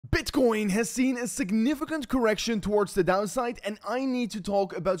Bitcoin has seen a significant correction towards the downside, and I need to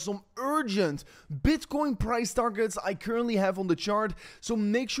talk about some urgent Bitcoin price targets I currently have on the chart. So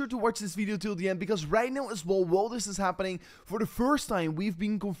make sure to watch this video till the end, because right now as well, while this is happening, for the first time we've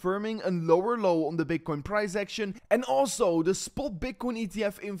been confirming a lower low on the Bitcoin price action, and also the spot Bitcoin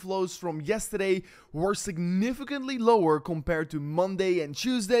ETF inflows from yesterday were significantly lower compared to Monday and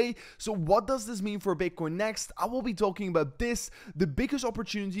Tuesday. So what does this mean for Bitcoin next? I will be talking about this, the biggest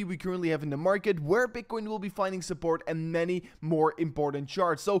opportunity we currently have in the market, where Bitcoin will be finding support, and many more important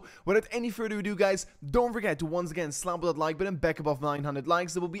charts. So without any further ado, guys, don't forget to once again slap that like button back above 900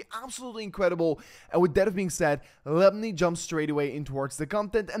 likes. That will be absolutely incredible. And with that being said, let me jump straight away in towards the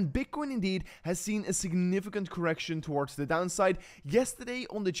content. And Bitcoin indeed has seen a significant correction towards the downside. Yesterday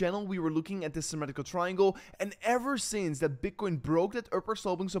on the channel we were looking at this symmetrical triangle, and ever since that Bitcoin broke that upper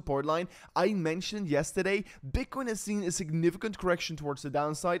sloping support line I mentioned yesterday, Bitcoin has seen a significant correction towards the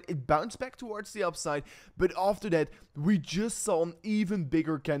downside. It bounced back towards the upside, but after that we just saw an even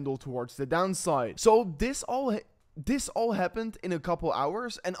bigger candle towards the downside. So this all happened in a couple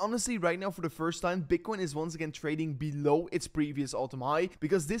hours, and honestly right now for the first time Bitcoin is once again trading below its previous all-time high,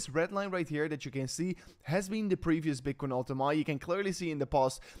 because this red line right here that you can see has been the previous Bitcoin all-time high. You can clearly see in the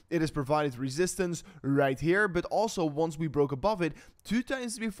past it has provided resistance right here, but also once we broke above it 2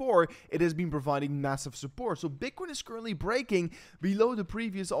 times before, it has been providing massive support. So Bitcoin is currently breaking below the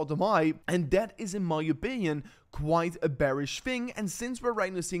previous all-time high, and that is, in my opinion, quite a bearish thing. And since we're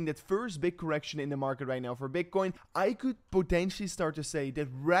right now seeing that first big correction in the market right now for Bitcoin, I could potentially start to say that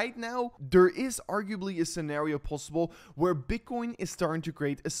right now there is arguably a scenario possible where Bitcoin is starting to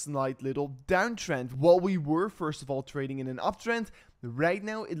create a slight little downtrend. While we were first of all trading in an uptrend, right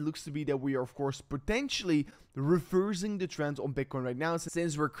now it looks to be that we are of course potentially reversing the trend on Bitcoin right now,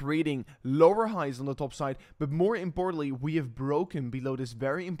 since we're creating lower highs on the top side, but more importantly we have broken below this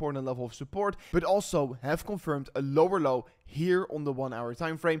very important level of support, but also have confirmed a lower low here on the 1 hour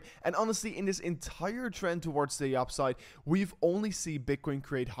time frame. And honestly, in this entire trend towards the upside, we've only seen Bitcoin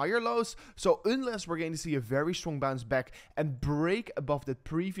create higher lows. So unless we're going to see a very strong bounce back and break above the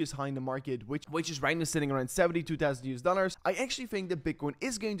previous high in the market, which is right now sitting around $72,000 US, I actually think that Bitcoin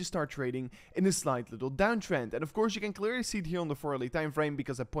is going to start trading in a slight little downtrend. And of course you can clearly see it here on the 4 hourly time frame,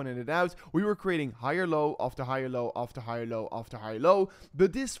 because I pointed it out. We were creating higher low after higher low after higher low after higher low,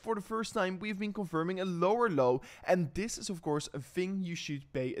 but this, for the first time, we've been confirming a lower low. And this is of course a thing you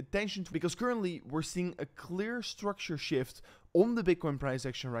should pay attention to, because currently we're seeing a clear structure shift on the Bitcoin price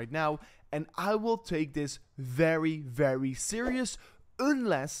action right now, and I will take this very, very serious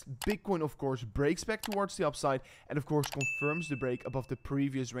unless Bitcoin of course breaks back towards the upside and of course confirms the break above the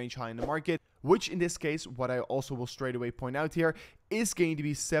previous range high in the market, which in this case, what I also will straight away point out here, is going to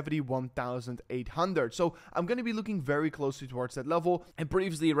be 71,800. So I'm going to be looking very closely towards that level, and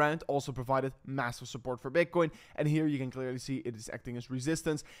previously around also provided massive support for Bitcoin, and here you can clearly see it is acting as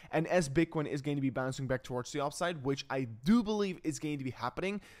resistance. And as Bitcoin is going to be bouncing back towards the upside, which I do believe is going to be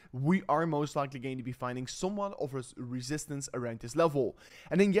happening, we are most likely going to be finding somewhat of a resistance around this level.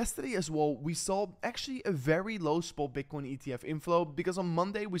 And then yesterday as well, we saw actually a very low spot Bitcoin ETF inflow, because on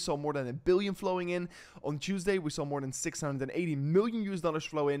Monday we saw more than $1 billion flowing in. On Tuesday we saw more than $680 million US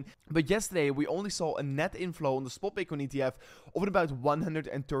flow in, but yesterday we only saw a net inflow on the spot Bitcoin ETF of about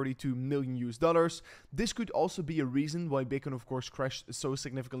 $132 million US. This could also be a reason why Bitcoin of course crashed so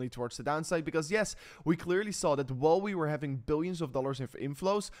significantly towards the downside, because yes, we clearly saw that while we were having billions of dollars in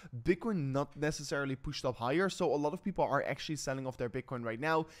inflows, Bitcoin not necessarily pushed up higher. So a lot of people are actually selling off their Bitcoin right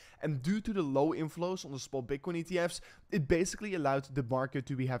now, and due to the low inflows on the spot Bitcoin ETFs, it basically allowed the market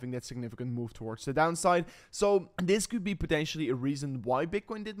to be having that significant move towards the downside. So this could be potentially a reason why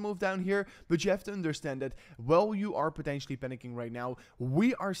Bitcoin did move down here, but you have to understand that while you are potentially panicking right now,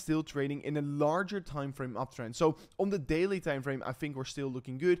 we are still trading in a larger time frame uptrend. So on the daily time frame, I think we're still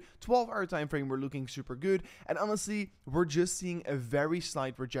looking good. 12-hour time frame, we're looking super good, and honestly, we're just seeing a very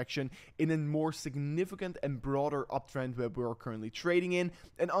slight rejection in a more significant and broader uptrend where we're currently trading in.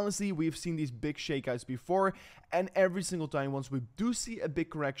 And honestly, we've seen these big shakeouts before, and every single time once we do see a big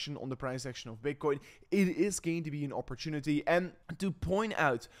correction on the price action of Bitcoin, it is going to be an opportunity. And to point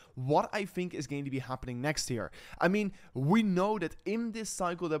out what I think is going to be happening next here, I mean, we know that in this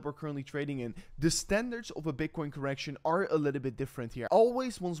cycle that we're currently trading in, the standards of a Bitcoin correction are a little bit different here.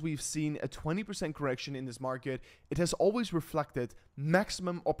 Always, once we've seen a 20% correction in this market, it has always reflected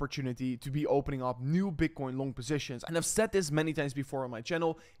maximum opportunity to be opening up new Bitcoin long positions. And I've said this many times before on my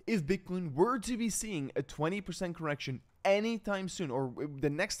channel, if Bitcoin were to be seeing a 20% correction anytime soon, or the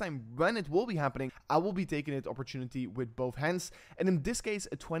next time when it will be happening, I will be taking that opportunity with both hands. And in this case,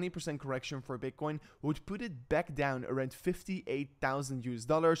 a 20% correction for Bitcoin would put it back down around 58,000 US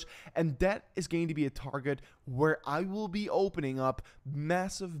dollars, and that is going to be a target where I will be opening up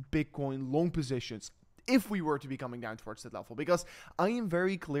massive Bitcoin long positions if we were to be coming down towards that level, because I am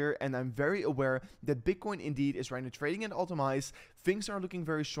very clear and I'm very aware that Bitcoin indeed is right now trading at all-time highs. Things are looking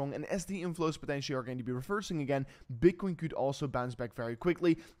very strong, and as the inflows potentially are going to be reversing again, Bitcoin could also bounce back very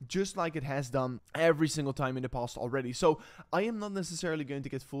quickly, just like it has done every single time in the past already. So I am not necessarily going to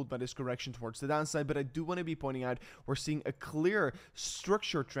get fooled by this correction towards the downside, but I do want to be pointing out we're seeing a clear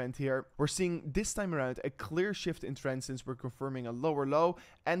structure trend here. We're seeing this time around a clear shift in trend, since we're confirming a lower low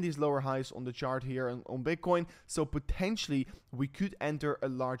and these lower highs on the chart here on Bitcoin. So potentially we could enter a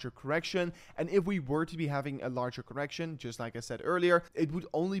larger correction, and if we were to be having a larger correction, just like I said earlier, it would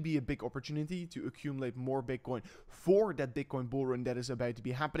only be a big opportunity to accumulate more Bitcoin for that Bitcoin bull run that is about to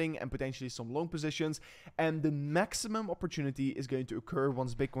be happening, and potentially some long positions. And the maximum opportunity is going to occur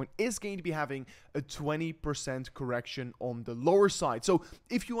once Bitcoin is going to be having a 20% correction on the lower side. So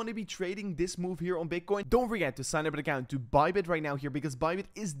if you want to be trading this move here on Bitcoin, don't forget to sign up an account to Bybit right now here, because Bybit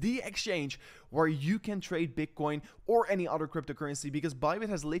is the exchange where you can trade Bitcoin or any other cryptocurrency, because Bybit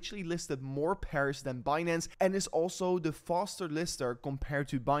has literally listed more pairs than Binance and is also the faster lister compared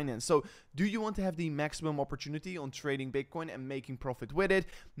to Binance. So do you want to have the maximum opportunity on trading Bitcoin and making profit with it?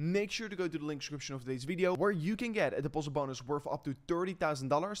 Make sure to go to the link description of today's video, where you can get a deposit bonus worth up to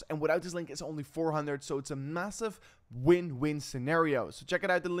 $30,000, and without this link it's only 400, so it's a massive win-win scenario. So check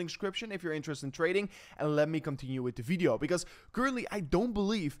it out in the link description if you're interested in trading, and let me continue with the video, because currently I don't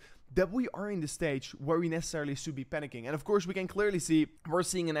believe that we are in the stage where we necessarily should be panicking. And of course, we can clearly see we're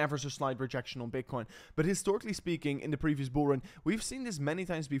seeing an ever so slight rejection on Bitcoin. But historically speaking, in the previous bull run, we've seen this many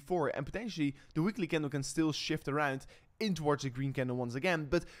times before, and potentially the weekly candle can still shift around in towards the green candle once again.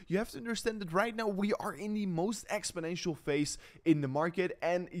 But you have to understand that right now we are in the most exponential phase in the market,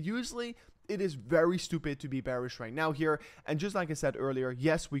 and usually it is very stupid to be bearish right now here. And just like I said earlier,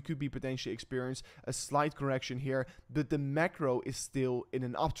 yes, we could be potentially experience a slight correction here, but the macro is still in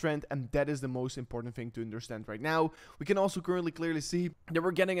an uptrend, and that is the most important thing to understand right now. We can also currently clearly see that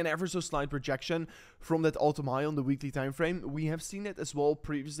we're getting an ever so slight rejection from that all-time high on the weekly time frame. We have seen it as well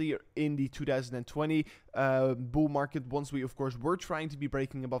previously in the 2020 bull market. Once we of course were trying to be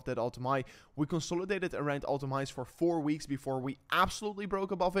breaking above that all-time high, we consolidated around all-time highs for 4 weeks before we absolutely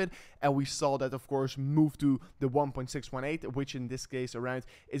broke above it, and we saw that of course move to the 1.618, which in this case around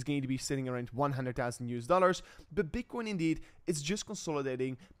is going to be sitting around 100,000 US dollars. But Bitcoin indeed is just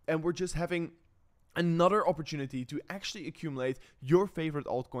consolidating, and we're just having another opportunity to actually accumulate your favorite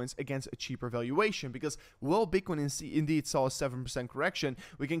altcoins against a cheaper valuation, because while Bitcoin indeed saw a 7% correction,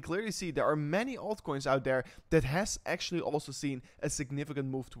 we can clearly see there are many altcoins out there that has actually also seen a significant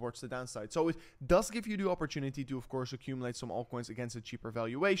move towards the downside. So it does give you the opportunity to of course accumulate some altcoins against a cheaper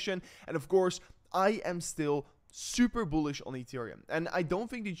valuation. And of course, I am still super bullish on Ethereum, and I don't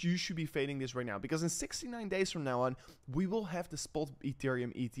think that you should be fading this right now, because in 69 days from now on we will have the spot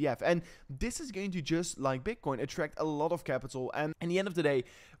Ethereum ETF, and this is going to, just like Bitcoin, attract a lot of capital. And in the end of the day,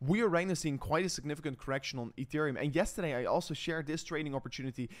 we are right now seeing quite a significant correction on Ethereum. And yesterday I also shared this trading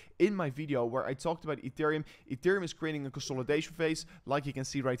opportunity in my video where I talked about Ethereum. Ethereum is creating a consolidation phase, like you can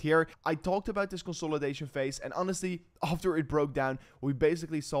see right here. I talked about this consolidation phase, and honestly, after it broke down, we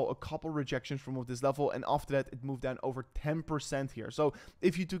basically saw a couple rejections from this level, and after that it moved down over 10% here. So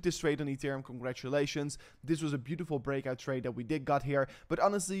if you took this trade on Ethereum, congratulations. This was a beautiful breakout trade that we got here. But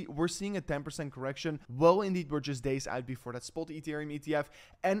honestly, we're seeing a 10% correction. Well, indeed, we're just days out before that spot Ethereum ETF.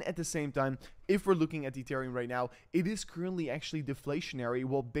 And at the same time, if we're looking at Ethereum right now, it is currently actually deflationary,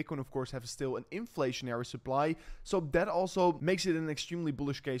 while Bitcoin of course have still an inflationary supply. So that also makes it an extremely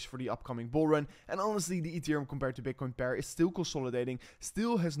bullish case for the upcoming bull run. And honestly, the Ethereum compared to Bitcoin pair is still consolidating,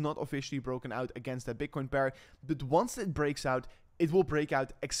 still has not officially broken out against that Bitcoin pair. But once it breaks out, it will break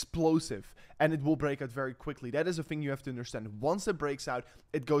out explosive, and it will break out very quickly. That is a thing you have to understand. Once it breaks out,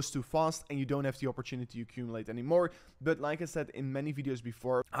 it goes too fast, and you don't have the opportunity to accumulate anymore. But like I said in many videos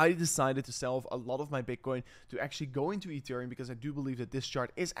before, I decided to sell off a lot of my Bitcoin to actually go into Ethereum, because I do believe that this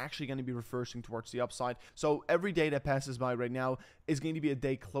chart is actually going to be reversing towards the upside. So every day that passes by right now is going to be a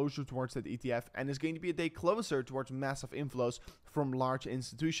day closer towards that ETF, and is going to be a day closer towards massive inflows from large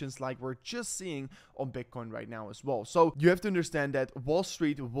institutions like we're just seeing on Bitcoin right now as well. So you have to understand that Wall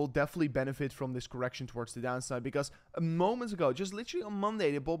Street will definitely benefit from this correction towards the downside, because a moment ago, just literally on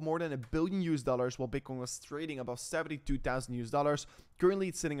Monday, they bought more than $1 billion US dollars while Bitcoin was trading above 72,000 US dollars. Currently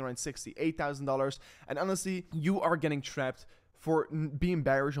it's sitting around $68,000, and honestly, you are getting trapped for being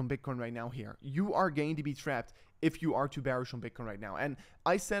bearish on Bitcoin right now here. You are going to be trapped if you are too bearish on Bitcoin right now. And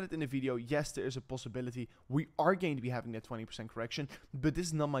I said it in the video, yes, there is a possibility we are going to be having that 20% correction, but this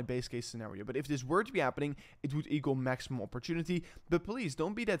is not my base case scenario. But if this were to be happening, it would equal maximum opportunity. But please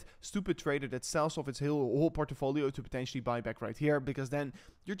don't be that stupid trader that sells off its whole portfolio to potentially buy back right here, because then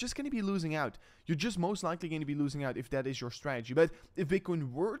you're just going to be losing out. You're just most likely going to be losing out if that is your strategy. But if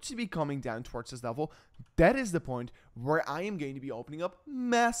Bitcoin were to be coming down towards this level, that is the point where I am going to be opening up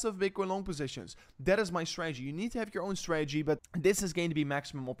massive Bitcoin long positions. That is my strategy. You need to have your own strategy, but this is going to be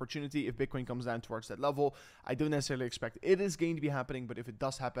maximum opportunity if Bitcoin comes down towards that level. I don't necessarily expect it is going to be happening, but if it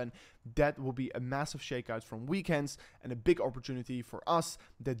does happen, that will be a massive shakeout from weekends and a big opportunity for us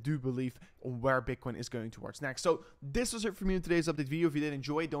that do believe on where Bitcoin is going towards next. So this was it for me in today's update video. If you did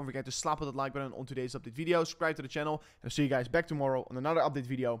enjoy it, don't forget to slap that like button on today's update video, subscribe to the channel, and I'll see you guys back tomorrow on another update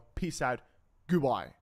video. Peace out. Goodbye.